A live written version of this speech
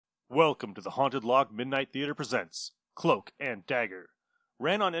Welcome to the Haunted Log Midnight Theater presents Cloak and Dagger.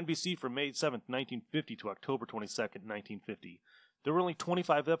 Ran on NBC from May 7th, 1950 to October 22nd, 1950. There were only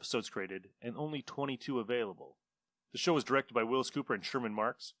 25 episodes created and only 22 available. The show was directed by Willis Cooper and Sherman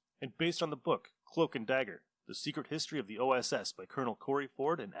Marks and based on the book Cloak and Dagger, The Secret History of the OSS by Colonel Corey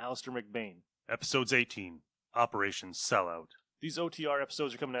Ford and Alistair McBain. Episodes 18, Operation Sellout. These OTR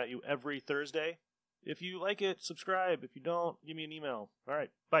episodes are coming at you every Thursday. If you like it, subscribe. If you don't, give me an email. All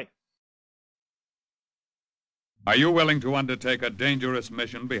right, bye. Are you willing to undertake a dangerous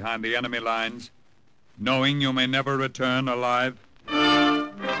mission behind the enemy lines, knowing you may never return alive?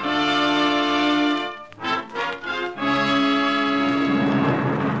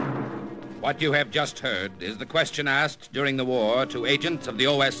 What you have just heard is the question asked during the war to agents of the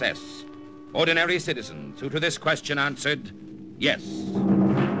OSS. Ordinary citizens who to this question answered, yes.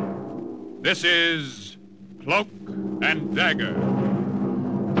 This is Cloak and Dagger.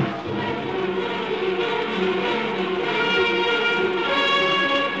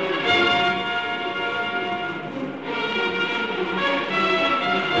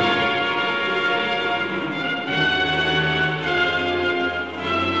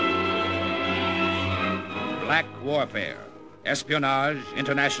 Black warfare, espionage,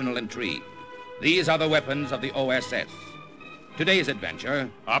 international intrigue. These are the weapons of the OSS. Today's adventure,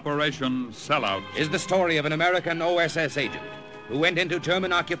 Operation Sellout, is the story of an American OSS agent who went into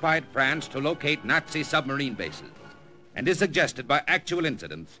German-occupied France to locate Nazi submarine bases, and is suggested by actual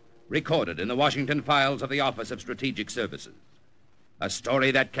incidents recorded in the Washington files of the Office of Strategic Services. A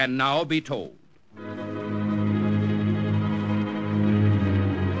story that can now be told.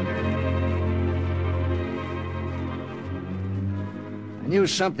 I knew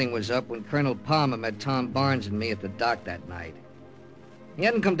something was up when Colonel Palmer met Tom Barnes and me at the dock that night. He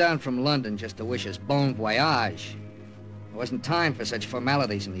hadn't come down from London just to wish us bon voyage. There wasn't time for such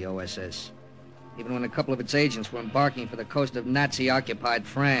formalities in the OSS, even when a couple of its agents were embarking for the coast of Nazi-occupied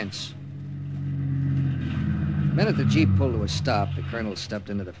France. The minute the Jeep pulled to a stop, the Colonel stepped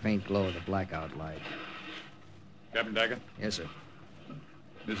into the faint glow of the blackout light. Captain Dagger? Yes, sir.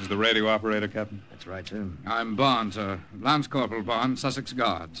 This is the radio operator, Captain. That's right, sir. I'm Barnes, sir. Lance Corporal Barnes, Sussex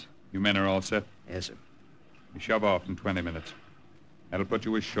Guards. You men are all set? Yes, sir. We shove off in 20 minutes. That'll put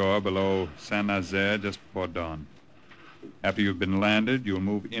you ashore below Saint-Nazaire just before dawn. After you've been landed, you'll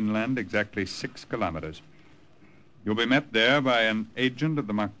move inland exactly 6 kilometers. You'll be met there by an agent of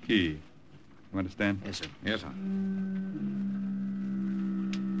the Marquis. You understand? Yes, sir. Yes, sir.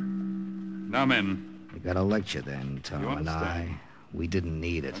 Now, men. We got a lecture then, Tom You and I. understand? We didn't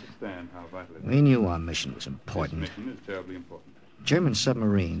need it. Understand how vital it is. We knew our mission was important. This mission is terribly important. German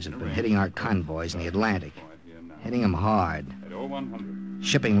submarines had been hitting our convoys in the Atlantic, hitting them hard. At 0100,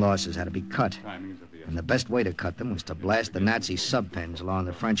 Shipping losses had to be cut, timings of the and the best way to cut them was to blast the Nazi sub-pens along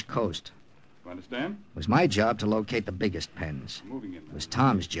the French coast. You understand? It was my job to locate the biggest pens. Moving in. It was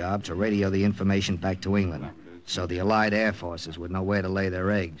Tom's job to radio the information back to England, so the Allied air forces would know where to lay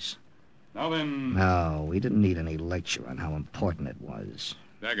their eggs. Now then, No, we didn't need any lecture on how important it was.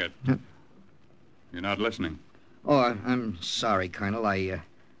 Daggett. Huh? You're not listening. Oh, I'm sorry, Colonel. I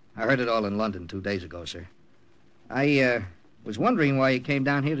heard it all in London 2 days ago, sir. I was wondering why you came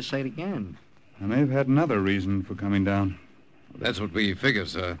down here to say it again. I may have had another reason for coming down. That's what we figure,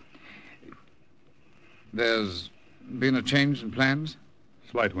 sir. There's been a change in plans?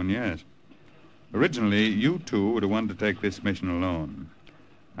 Slight one, yes. Originally, you two were to want to take this mission alone.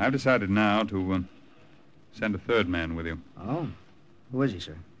 I've decided now to send a third man with you. Oh? Who is he,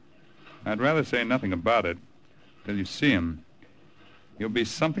 sir? I'd rather say nothing about it till you see him. He'll be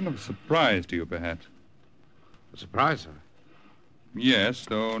something of a surprise to you, perhaps. A surprise, sir. Yes,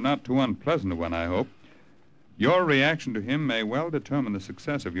 though not too unpleasant a one, I hope. Your reaction to him may well determine the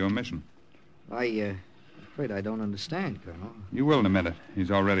success of your mission. I'm afraid I don't understand, Colonel. You will in a minute.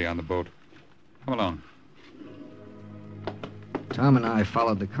 He's already on the boat. Come along. Tom and I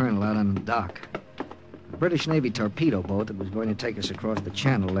followed the Colonel out on the dock. A British Navy torpedo boat that was going to take us across the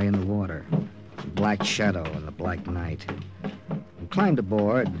channel lay in the water. A black shadow in the black night. We climbed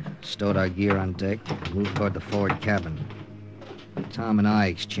aboard, stowed our gear on deck, and moved toward the forward cabin. Tom and I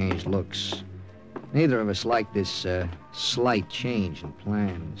exchanged looks. Neither of us liked this slight change in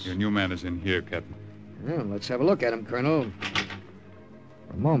plans. Your new man is in here, Captain. Well, let's have a look at him, Colonel.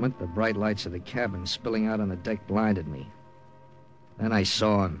 For a moment, the bright lights of the cabin spilling out on the deck blinded me. Then I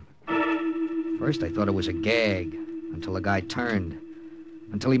saw him. First, I thought it was a gag, until the guy turned.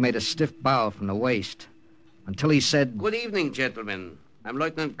 Until he made a stiff bow from the waist. Until he said... Good evening, gentlemen. I'm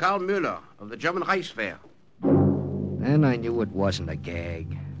Lieutenant Karl Müller of the German Reichswehr. Then I knew it wasn't a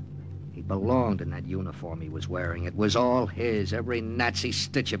gag. He He belonged in that uniform he was wearing. It was all his, every Nazi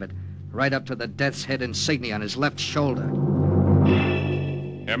stitch of it, right up to the death's head insignia on his left shoulder.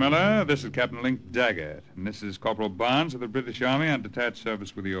 Herr Miller, this is Captain Link Daggett, and this is Corporal Barnes of the British Army on detached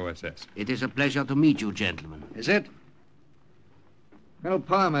service with the OSS. It is a pleasure to meet you, gentlemen. Is it? Colonel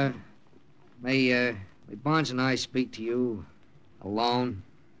Palmer, may Barnes and I speak to you alone?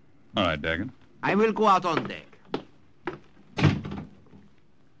 All right, Daggett. I will go out on deck.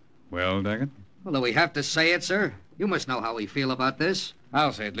 Well, Daggett? Well, do we have to say it, sir? You must know how we feel about this.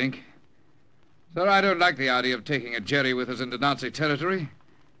 I'll say it, Link. Sir, I don't like the idea of taking a Jerry with us into Nazi territory.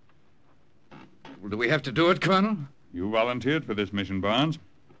 Well, do we have to do it, Colonel? You volunteered for this mission, Barnes.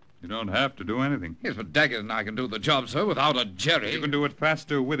 You don't have to do anything. Yes, but Daggett and I can do the job, sir, without a Jerry. You can do it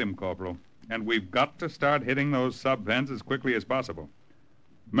faster with him, Corporal. And we've got to start hitting those sub-vents as quickly as possible.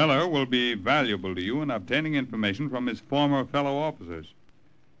 Miller will be valuable to you in obtaining information from his former fellow officers.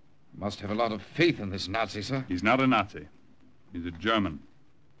 Must have a lot of faith in this Nazi, sir. He's not a Nazi. He's a German.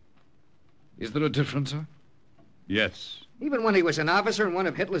 Is there a difference, sir? Yes. Even when he was an officer in one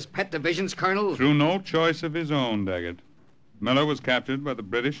of Hitler's pet divisions, Colonel? Through no choice of his own, Daggett. Miller was captured by the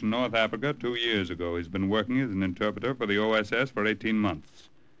British in North Africa 2 years ago. He's been working as an interpreter for the OSS for 18 months.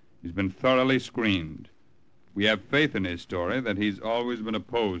 He's been thoroughly screened. We have faith in his story that he's always been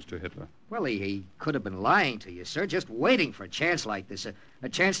opposed to Hitler. Well, he could have been lying to you, sir, just waiting for a chance like this, a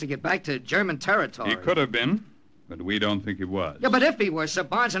chance to get back to German territory. He could have been, but we don't think he was. Yeah, but if he were, Sir,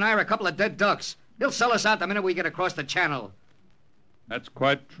 Barnes and I are a couple of dead ducks. He'll sell us out the minute we get across the channel. That's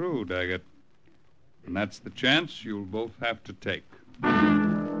quite true, Daggett. And that's the chance you'll both have to take.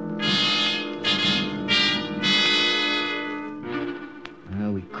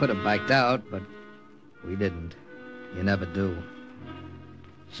 Well, we could have backed out, but we didn't. You never do.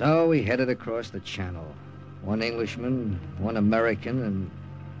 So we headed across the channel. One Englishman, one American, and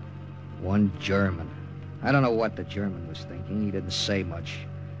one German. I don't know what the German was thinking. He didn't say much.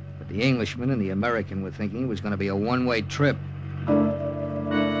 But the Englishman and the American were thinking it was going to be a one-way trip.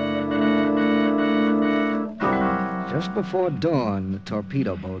 Just before dawn, the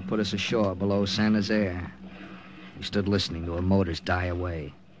torpedo boat put us ashore below Saint-Nazaire. We stood listening to her motors die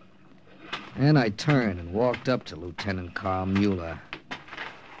away. And I turned and walked up to Lieutenant Carl Mueller.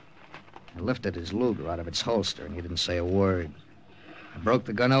 I lifted his Luger out of its holster, and he didn't say a word. I broke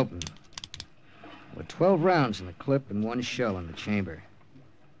the gun open. There were 12 rounds in the clip and 1 shell in the chamber.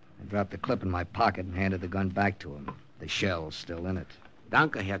 I dropped the clip in my pocket and handed the gun back to him. The shell still in it.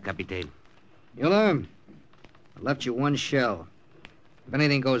 Danke, Herr Kapitän. Mueller, I left you 1 shell. If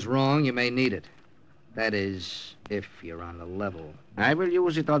anything goes wrong, you may need it. That is, if you're on the level. I will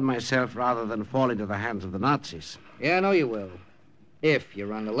use it on myself rather than fall into the hands of the Nazis. Yeah, I know you will. If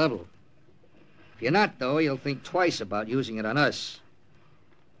you're on the level. If you're not, though, you'll think twice about using it on us.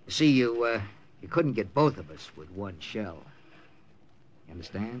 You see, you couldn't get both of us with 1 shell. You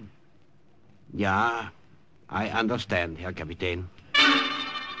understand? Ja, I understand, Herr Kapitän.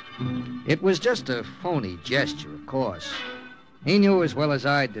 It was just a phony gesture, of course. He knew as well as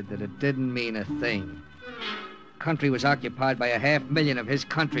I did that it didn't mean a thing. The country was occupied by 500,000 of his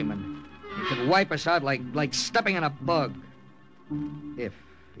countrymen. He could wipe us out like stepping on a bug. If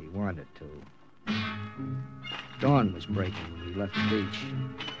he wanted to. Dawn was breaking when we left the beach.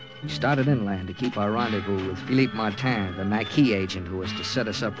 We started inland to keep our rendezvous with Philippe Martin, the Maquis agent who was to set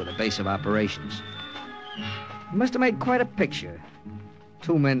us up with a base of operations. He must have made quite a picture.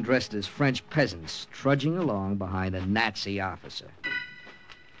 2 men dressed as French peasants trudging along behind a Nazi officer.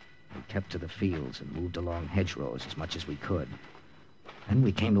 We kept to the fields and moved along hedgerows as much as we could. Then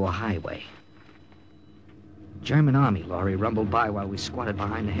we came to a highway. A German army lorry rumbled by while we squatted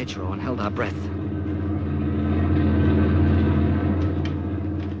behind the hedgerow and held our breath.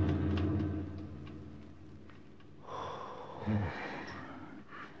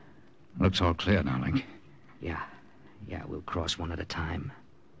 Looks all clear now, Link. Yeah, we'll cross one at a time.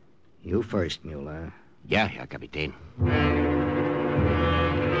 You first, Mueller. Ja, Herr Kapitän.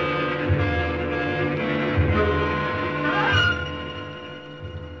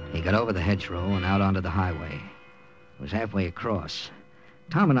 He got over the hedgerow and out onto the highway. It was halfway across.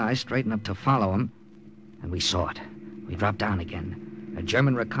 Tom and I straightened up to follow him, and we saw it. We dropped down again. A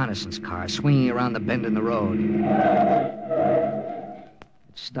German reconnaissance car swinging around the bend in the road.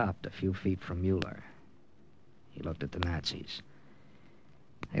 It stopped a few feet from Mueller. He looked at the Nazis.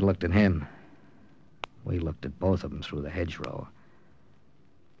 They looked at him. We looked at both of them through the hedgerow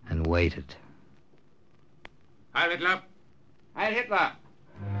and waited. Heil Hitler! Heil Hitler!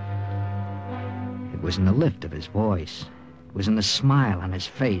 It was in the lift of his voice. It was in the smile on his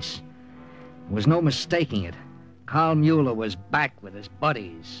face. There was no mistaking it. Carl Mueller was back with his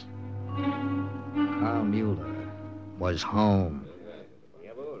buddies. Carl Mueller was home.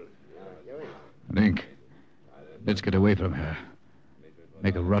 Link, let's get away from her.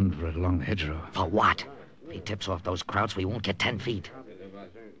 Make a run for it along the hedgerow. For what? If he tips off those krauts, we won't get 10 feet.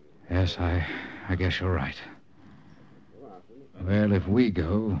 Yes, I guess you're right. Well, if we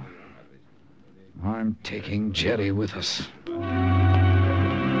go, I'm taking Jerry with us.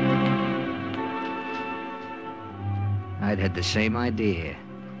 I'd had the same idea.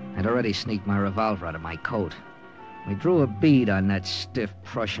 I'd already sneaked my revolver out of my coat. We drew a bead on that stiff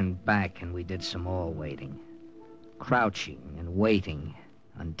Prussian back, and we did some more waiting. Crouching and waiting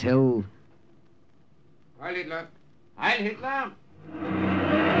until... Heil Hitler! Heil Hitler!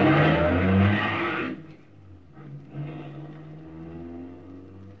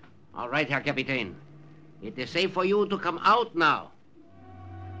 All right, Herr Kapitän. It is safe for you to come out now.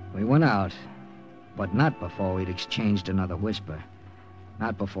 We went out, but not before we'd exchanged another whisper.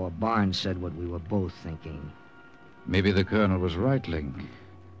 Not before Barnes said what we were both thinking. Maybe the colonel was right, Link.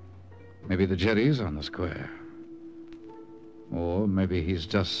 Maybe the Jerry is on the square. Or maybe he's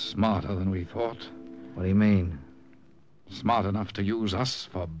just smarter than we thought. What do you mean? Smart enough to use us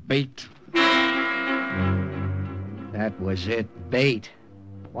for bait. That was it, bait.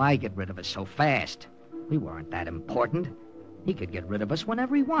 Why get rid of us so fast? We weren't that important. He could get rid of us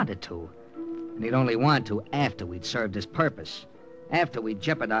whenever he wanted to. And he'd only want to after we'd served his purpose. After we'd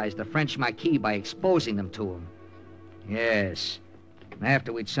jeopardized the French Marquis by exposing them to him. Yes. And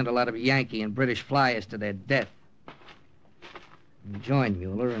after we'd sent a lot of Yankee and British flyers to their death. We joined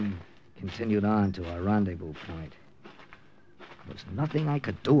Mueller and continued on to our rendezvous point. There was nothing I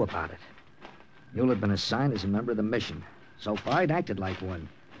could do about it. Mueller had been assigned as a member of the mission. So far, I'd acted like one.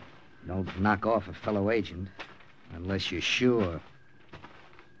 Don't knock off a fellow agent unless you're sure.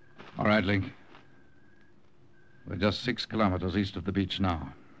 All right, Link. We're just 6 kilometers east of the beach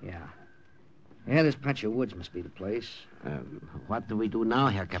now. Yeah. Yeah, this patch of woods must be the place. What do we do now,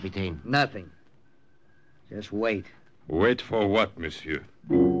 Herr Kapitän? Nothing. Just wait. Wait for what, monsieur?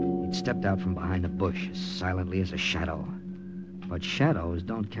 He'd stepped out from behind a bush as silently as a shadow. But shadows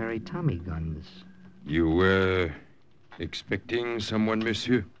don't carry Tommy guns. You were expecting someone,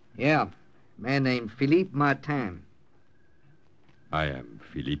 monsieur? Yeah. A man named Philippe Martin. I am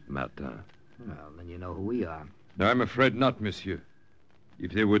Philippe Martin. Well, then you know who we are. No, I'm afraid not, monsieur.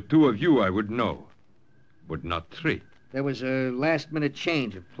 If there were 2 of you, I would know. But not 3. There was a last-minute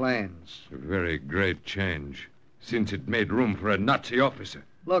change of plans. A very great change, since it made room for a Nazi officer.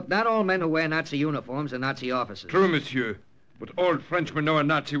 Look, not all men who wear Nazi uniforms are Nazi officers. True, monsieur. But all Frenchmen know a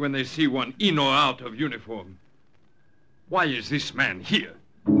Nazi when they see one in or out of uniform. Why is this man here?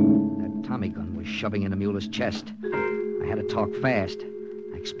 That Tommy gun was shoving into Mueller's chest. I had to talk fast.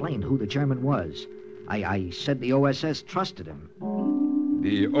 I explained who the German was. I said the OSS trusted him.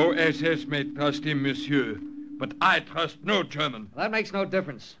 The OSS may trust him, monsieur, but I trust no German. Well, that makes no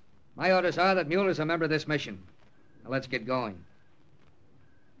difference. My orders are that Mueller's a member of this mission. Now, let's get going.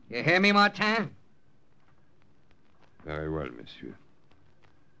 You hear me, Martin? Very well, monsieur.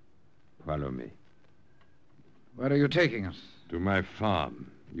 Follow me. Where are you taking us? To my farm.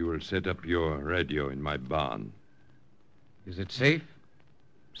 You will set up your radio in my barn. Is it safe?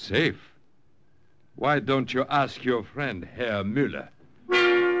 Safe? Why don't you ask your friend, Herr Müller?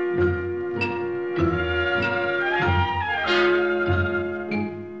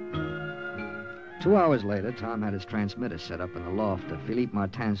 2 hours later, Tom had his transmitter set up in the loft of Philippe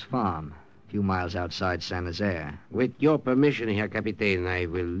Martin's farm, a few miles outside Saint-Nazaire. With your permission, Herr Kapitän, I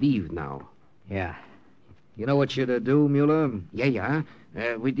will leave now. Yeah. You know what you're to do, Mueller? Yeah.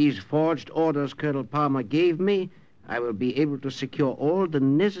 With these forged orders Colonel Palmer gave me, I will be able to secure all the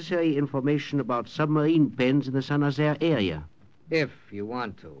necessary information about submarine pens in the Saint-Nazaire area. If you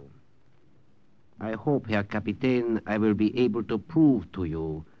want to. I hope, Herr Kapitän, I will be able to prove to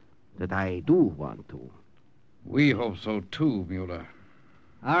you that I do want to. We hope so, too, Mueller.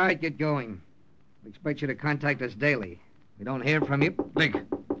 All right, get going. We expect you to contact us daily. If we don't hear from you... Link,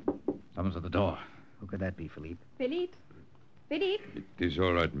 someone's at the door. Who could that be, Philippe? Philippe? Philippe? It is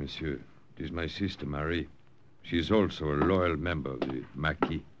all right, monsieur. It is my sister, Marie. She is also a loyal member of the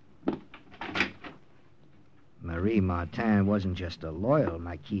Maquis. Marie Martin wasn't just a loyal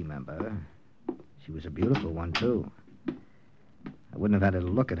Maquis member. She was a beautiful one, too. I wouldn't have had to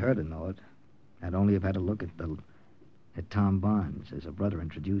look at her to know it. I'd only have had to look at Tom Barnes, as her brother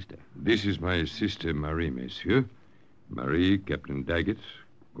introduced her. This is my sister, Marie, monsieur. Marie, Captain Daggett,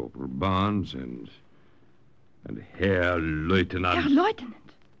 Corporal Barnes, and Herr Lieutenant. Herr Lieutenant?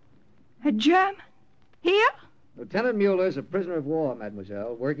 A German? Here? Lieutenant Mueller is a prisoner of war,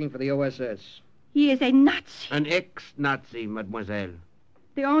 mademoiselle, working for the OSS. He is a Nazi. An ex-Nazi, mademoiselle.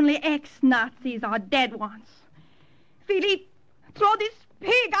 The only ex-Nazis are dead ones. Philippe, throw this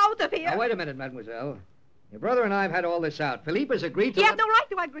pig out of here. Now, wait a minute, mademoiselle. Your brother and I have had all this out. Philippe has agreed to... He has no right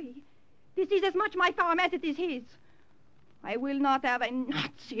to agree. This is as much my farm as it is his. I will not have a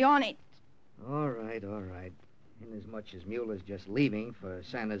Nazi on it. All right. Inasmuch as Mueller's just leaving for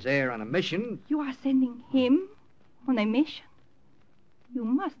Saint-Nazaire on a mission... You are sending him on a mission? You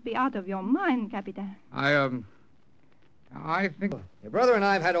must be out of your mind, Capitan. I think... Your brother and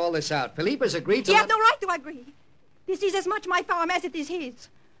I have had all this out. Philippe has agreed to... He has no right to agree. This is as much my farm as it is his.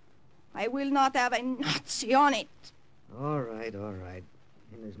 I will not have a Nazi on it. All right.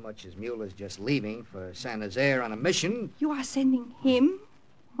 Inasmuch as Mueller's just leaving for Saint-Nazaire on a mission... You are sending him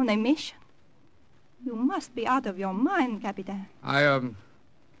on a mission? You must be out of your mind, Capitan.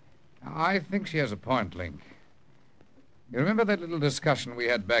 I think she has a point, Link. You remember that little discussion we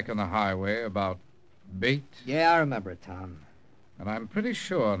had back on the highway about bait? Yeah, I remember it, Tom. And I'm pretty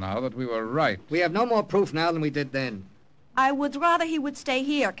sure now that we were right. We have no more proof now than we did then. I would rather he would stay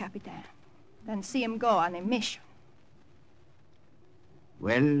here, Capitan, than see him go on a mission.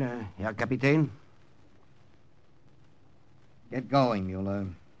 Well, Herr Kapitän? Get going, Mueller.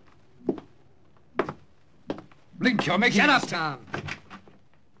 Blink, you're making... Shut up, Tom.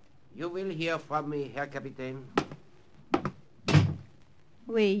 You will hear from me, Herr Kapitän.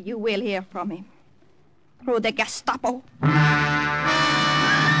 You will hear from him. Through the Gestapo. I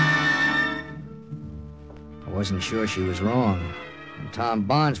wasn't sure she was wrong. And Tom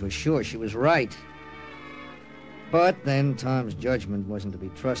Barnes was sure she was right. But then Tom's judgment wasn't to be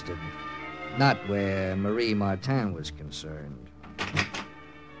trusted. Not where Marie Martin was concerned.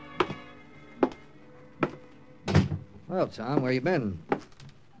 Well, Tom, where you been?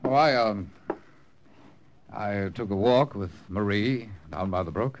 Oh, I took a walk with Marie down by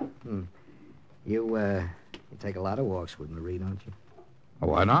the brook. You take a lot of walks with Marie, don't you? Oh,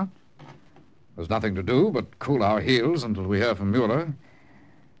 why not? There's nothing to do but cool our heels until we hear from Mueller.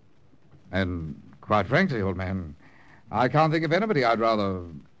 And quite frankly, old man, I can't think of anybody I'd rather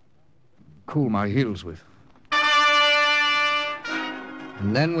cool my heels with.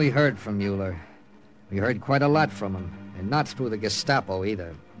 And then we heard from Mueller. We heard quite a lot from him, and not through the Gestapo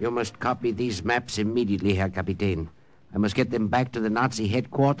either. You must copy these maps immediately, Herr Kapitän. I must get them back to the Nazi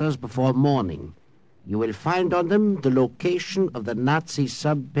headquarters before morning. You will find on them the location of the Nazi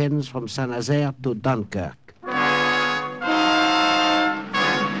sub-pens from Saint-Nazaire to Dunkirk.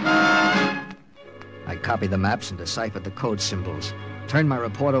 I copied the maps and deciphered the code symbols. Turned my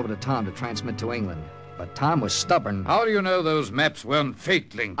report over to Tom to transmit to England. But Tom was stubborn. How do you know those maps weren't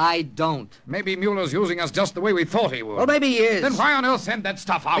fake, Link? I don't. Maybe Mueller's using us just the way we thought he would. Well, maybe he is. Then why on earth send that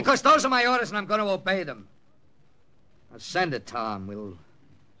stuff out? Because those are my orders and I'm going to obey them. Now send it, Tom. We'll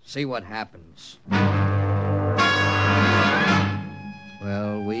see what happens.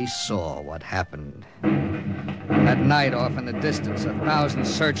 Well, we saw what happened. That night off in the distance, 1,000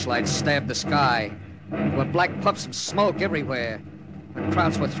 searchlights stabbed the sky. There were black puffs of smoke everywhere. The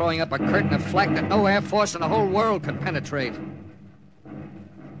crowds were throwing up a curtain of flak that no air force in the whole world could penetrate.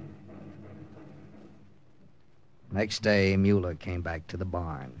 Next day, Mueller came back to the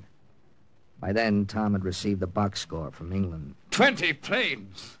barn. By then, Tom had received the box score from England. 20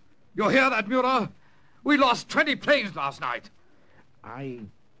 planes! You hear that, Mueller? We lost 20 planes last night. I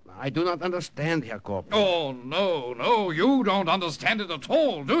do not understand, Herr Corporal. Oh, no, you don't understand it at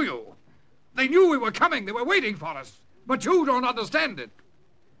all, do you? They knew we were coming. They were waiting for us. But you don't understand it.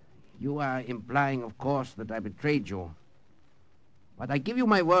 You are implying, of course, that I betrayed you. But I give you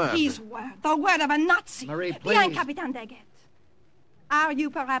my word. His word, the word of a Nazi. Marie, please. Bien, Capitan Dagger. Are you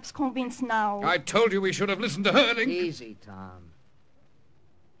perhaps convinced now? I told you we should have listened to her, Link. Easy, Tom.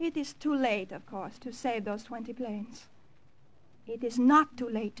 It is too late, of course, to save those 20 planes. It is not too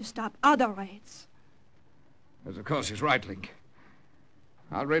late to stop other raids. Yes, of course, he's right, Link.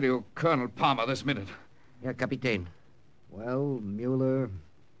 I'll radio Colonel Palmer this minute. Herr Kapitän. Well, Mueller...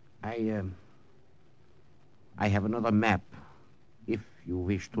 I have another map, if you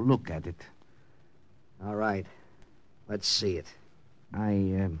wish to look at it. All right. Let's see it.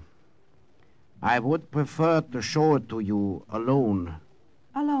 I would prefer to show it to you alone.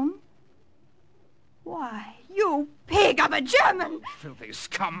 Alone? Why, you pig of a German! Filthy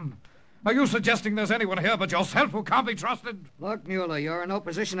scum. Are you suggesting there's anyone here but yourself who can't be trusted? Look, Mueller, you're in no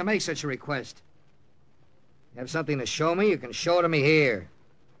position to make such a request. You have something to show me, you can show it to me here.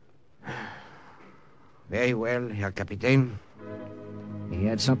 Very well, Herr Kapitän. He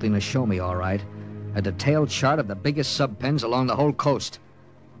had something to show me, all right. A detailed chart of the biggest sub-pens along the whole coast.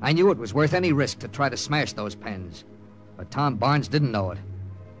 I knew it was worth any risk to try to smash those pens. But Tom Barnes didn't know it.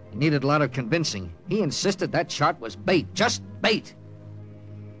 He needed a lot of convincing. He insisted that chart was bait, just bait.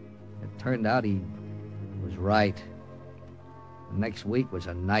 Turned out he was right. The next week was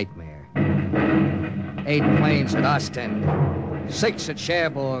a nightmare. 8 planes at Ostend, 6 at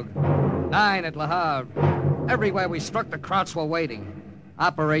Cherbourg, 9 at Le Havre. Everywhere we struck, the Krauts were waiting.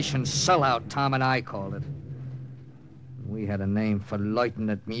 Operation Sellout, Tom and I called it. We had a name for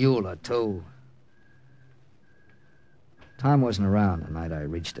Lieutenant Mueller, too. Tom wasn't around the night I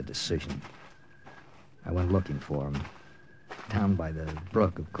reached a decision. I went looking for him. Down by the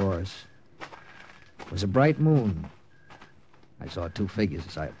brook, of course. It was a bright moon. I saw 2 figures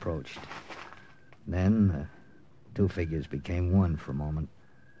as I approached. Then, 2 figures became one for a moment.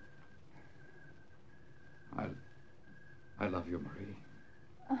 I love you, Marie.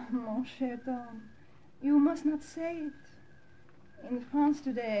 Oh, mon cher Tom, you must not say it. In France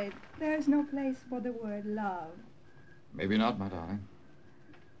today, there is no place for the word love. Maybe not, my darling.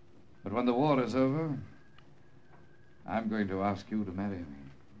 But when the war is over, I'm going to ask you to marry me.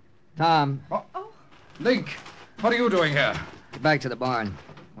 Tom. Oh. Link, what are you doing here? Get back to the barn.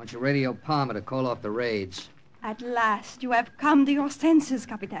 I want your radio Palmer to call off the raids. At last, you have come to your senses,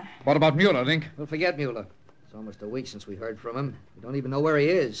 Capitan. What about Mueller, Link? We'll forget Mueller. It's almost a week since we heard from him. We don't even know where he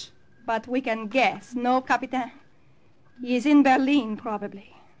is. But we can guess, no, Capitan? He is in Berlin,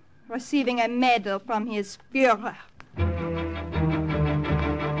 probably, receiving a medal from his Führer.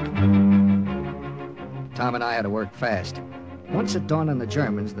 Tom and I had to work fast. Once it dawned on the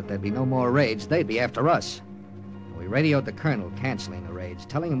Germans that there'd be no more raids, they'd be after us. We radioed the colonel canceling the raids,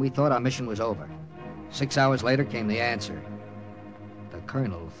 telling him we thought our mission was over. 6 hours later came the answer. The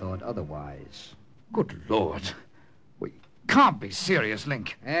colonel thought otherwise. Good Lord. We can't be serious,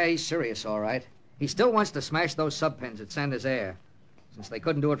 Link. Yeah, he's serious, all right. He still wants to smash those sub-pens at Saint-Nazaire. Since they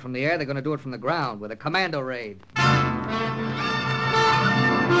couldn't do it from the air, they're going to do it from the ground with a commando raid.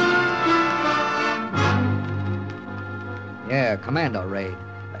 Yeah, commando raid.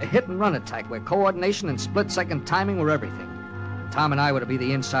 A hit-and-run attack where coordination and split-second timing were everything. Tom and I were to be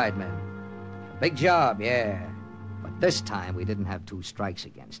the inside men. A big job, yeah. But this time we didn't have 2 strikes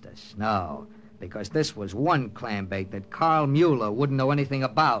against us. No, because this was one clambake that Carl Mueller wouldn't know anything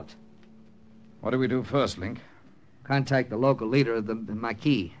about. What do we do first, Link? Contact the local leader of the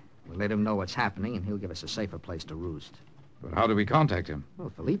Maquis. We'll let him know what's happening, and he'll give us a safer place to roost. But how do we contact him?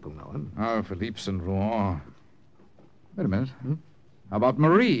 Well, Philippe will know him. Oh, Philippe's in Rouen. Wait a minute. How about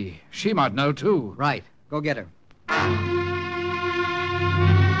Marie? She might know, too. Right. Go get her.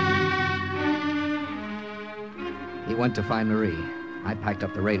 He went to find Marie. I packed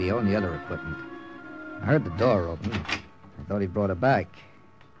up the radio and the other equipment. I heard the door open. I thought he brought her back.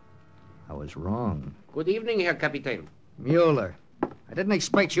 I was wrong. Good evening, Herr Captain. Mueller. I didn't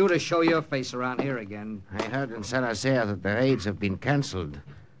expect you to show your face around here again. I heard in Saint-Nazaire that the raids have been cancelled. I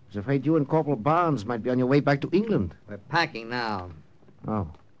was afraid you and Corporal Barnes might be on your way back to England. We're packing now. Oh.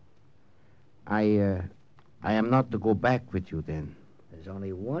 I am not to go back with you, then. There's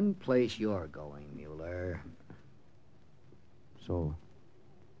only one place you're going, Mueller. So,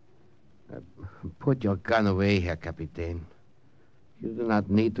 put your gun away, Herr Captain. You do not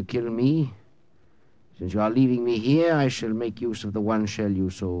need to kill me. Since you are leaving me here, I shall make use of the one shell you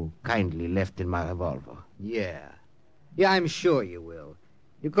so kindly left in my revolver. Yeah. Yeah, I'm sure you will.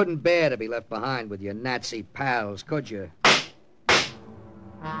 You couldn't bear to be left behind with your Nazi pals, could you?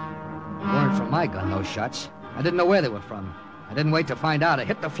 Weren't from my gun, those shots. I didn't know where they were from. I didn't wait to find out. I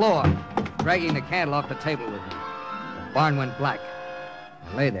hit the floor, dragging the candle off the table with me. The barn went black.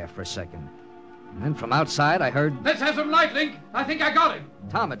 I lay there for a second. And then from outside, I heard... Let's have some light, Link. I think I got him.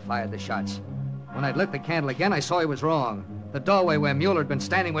 Tom had fired the shots. When I'd lit the candle again, I saw he was wrong. The doorway where Mueller had been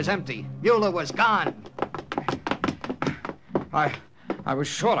standing was empty. Mueller was gone. I was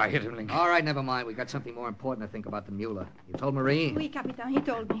sure I hit him, Link. All right, never mind. We got something more important to think about than Mueller. You told Marie? Oui, Capitan, he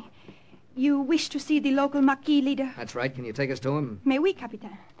told me. You wish to see the local Maquis leader? That's right. Can you take us to him? Mais oui,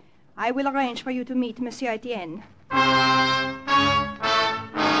 Capitan. I will arrange for you to meet Monsieur Etienne.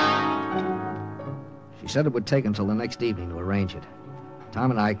 She said it would take until the next evening to arrange it.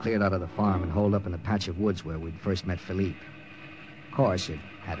 Tom and I cleared out of the farm and holed up in the patch of woods where we'd first met Philippe. Of course, it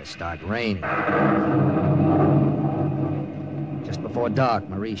had to start raining. Just before dark,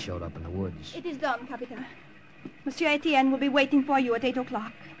 Marie showed up in the woods. It is done, Capitan. Monsieur Etienne will be waiting for you at 8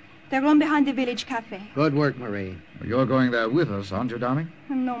 o'clock. The room behind the village cafe. Good work, Marie. You're going there with us, aren't you, darling?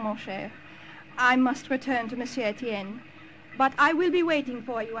 No, mon cher. I must return to Monsieur Etienne. But I will be waiting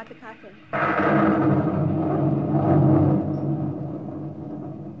for you at the cafe.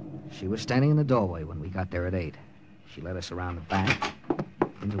 She was standing in the doorway when we got there at 8. She led us around the back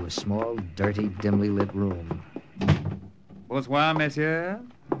into a small, dirty, dimly lit room. Bonsoir, messieurs.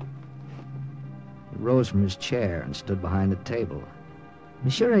 He rose from his chair and stood behind the table.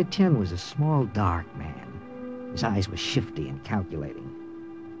 Monsieur Etienne was a small, dark man. His eyes were shifty and calculating.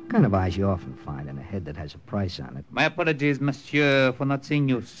 Kind of eyes you often find in a head that has a price on it. My apologies, monsieur, for not seeing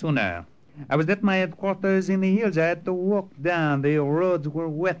you sooner. I was at my headquarters in the hills. I had to walk down. The roads were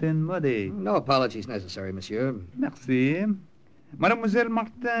wet and muddy. No apologies necessary, monsieur. Merci. Mademoiselle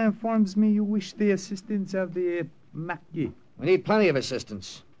Martin informs me you wish the assistance of the Marquis. We need plenty of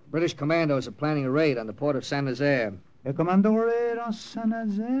assistance. British commandos are planning a raid on the port of Saint-Nazaire. A commando raid on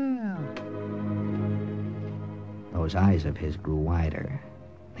Saint-Nazaire. Those eyes of his grew wider.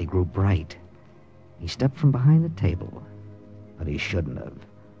 They grew bright. He stepped from behind the table. But he shouldn't have,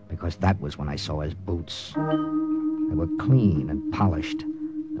 because that was when I saw his boots. They were clean and polished.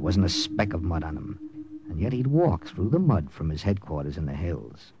 There wasn't a speck of mud on them. And yet he'd walk through the mud from his headquarters in the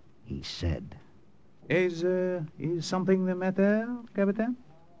hills. He said. Is something the matter, Captain?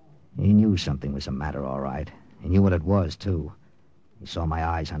 He knew something was the matter, all right. He knew what it was, too. He saw my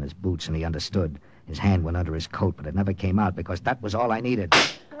eyes on his boots, and he understood. His hand went under his coat, but it never came out, because that was all I needed.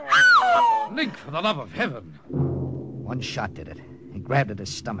 Link, for the love of heaven. One shot did it. He grabbed at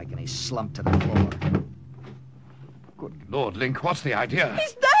his stomach, and he slumped to the floor. Good Lord, Link, what's the idea?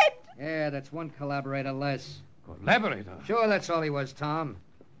 He's dead! Yeah, that's one collaborator less. Collaborator? Sure, that's all he was, Tom.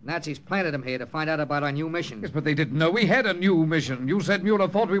 Nazis planted him here to find out about our new mission. Yes, but they didn't know we had a new mission. You said Mueller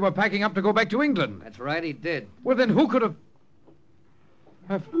thought we were packing up to go back to England. That's right, he did. Well, then who could have...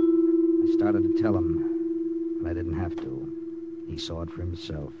 I started to tell him, but I didn't have to. He saw it for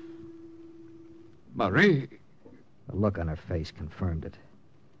himself. Marie... The look on her face confirmed it.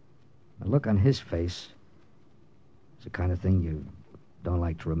 The look on his face is the kind of thing you don't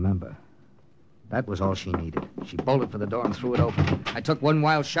like to remember. That was all she needed. She bolted for the door and threw it open. I took one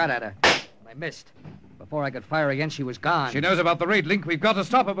wild shot at her. I missed. Before I could fire again, she was gone. She knows about the raid, Link. We've got to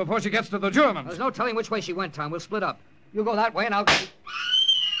stop her before she gets to the Germans. There's no telling which way she went, Tom. We'll split up. You go that way and I'll... Good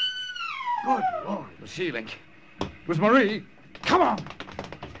Lord. It was she, Link. It was Marie. Come on.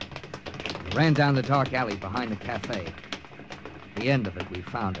 We ran down the dark alley behind the cafe. At the end of it, we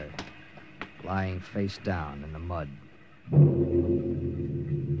found her, lying face down in the mud.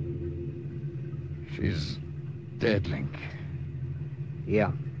 She's dead, Link.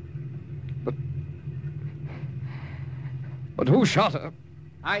 Yeah. But who shot her?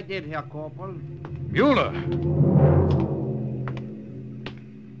 I did, Herr Corporal. Mueller.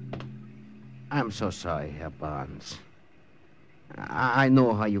 I'm so sorry, Herr Barnes. I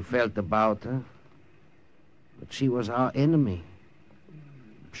know how you felt about her. But she was our enemy.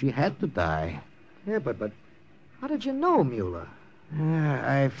 She had to die. Yeah, but how did you know Mueller?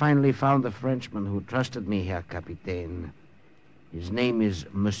 I finally found a Frenchman who trusted me, Herr Capitaine. His name is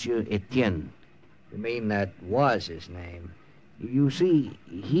Monsieur Etienne. You mean that was his name? You see,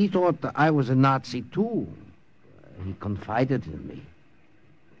 he thought that I was a Nazi, too. He confided in me.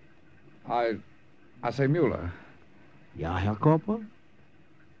 I say, Mueller. Yeah, Herr Corporal?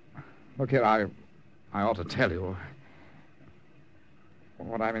 Look here, I ought to tell you.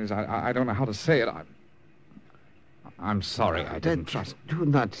 What I mean is, I don't know how to say it. I'm sorry I didn't trust... Do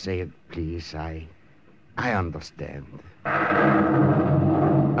not say it, please. I understand. Herr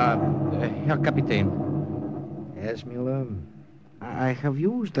Captain. Yes, Mueller? I have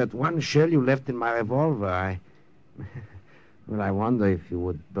used that one shell you left in my revolver. Well, I wonder if you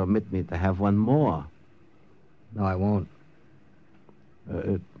would permit me to have one more. No, I won't.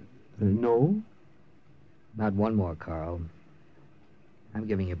 No? Not one more, Carl. I'm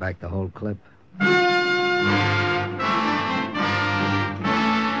giving you back the whole clip.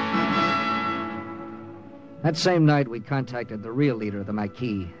 That same night, we contacted the real leader of the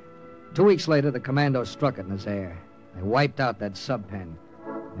Maquis. 2 weeks later, the commandos struck at Nazaire. They wiped out that sub-pen.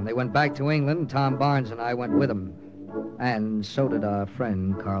 When they went back to England, Tom Barnes and I went with them. And so did our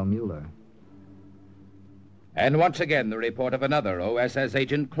friend, Carl Mueller. And once again, the report of another OSS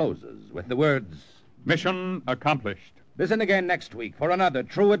agent closes with the words, Mission accomplished. listen again next week for another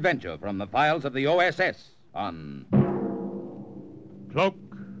true adventure from the files of the OSS on... Cloak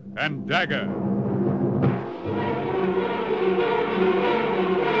and Dagger.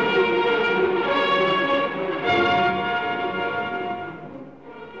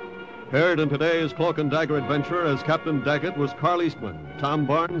 Paired in today's Cloak and Dagger adventure as Captain Daggett was Carl Eastman, Tom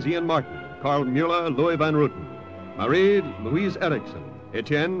Barnes, Ian Martin, Carl Mueller, Louis Van Ruten, Marie, Louise Erickson,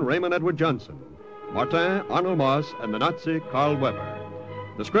 Etienne, Raymond Edward Johnson, Martin, Arnold Moss, and the Nazi Carl Weber.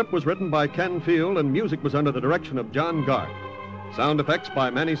 The script was written by Ken Field and music was under the direction of John Garth. Sound effects by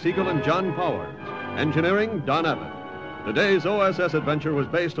Manny Siegel and John Powers. Engineering, Don Abbott. Today's OSS adventure was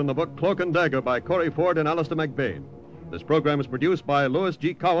based on the book Cloak and Dagger by Corey Ford and Alistair McBain. This program is produced by Louis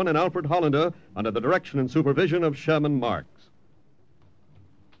G. Cowan and Alfred Hollander under the direction and supervision of Sherman Marks.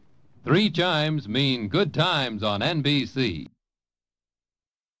 3 chimes mean good times on NBC.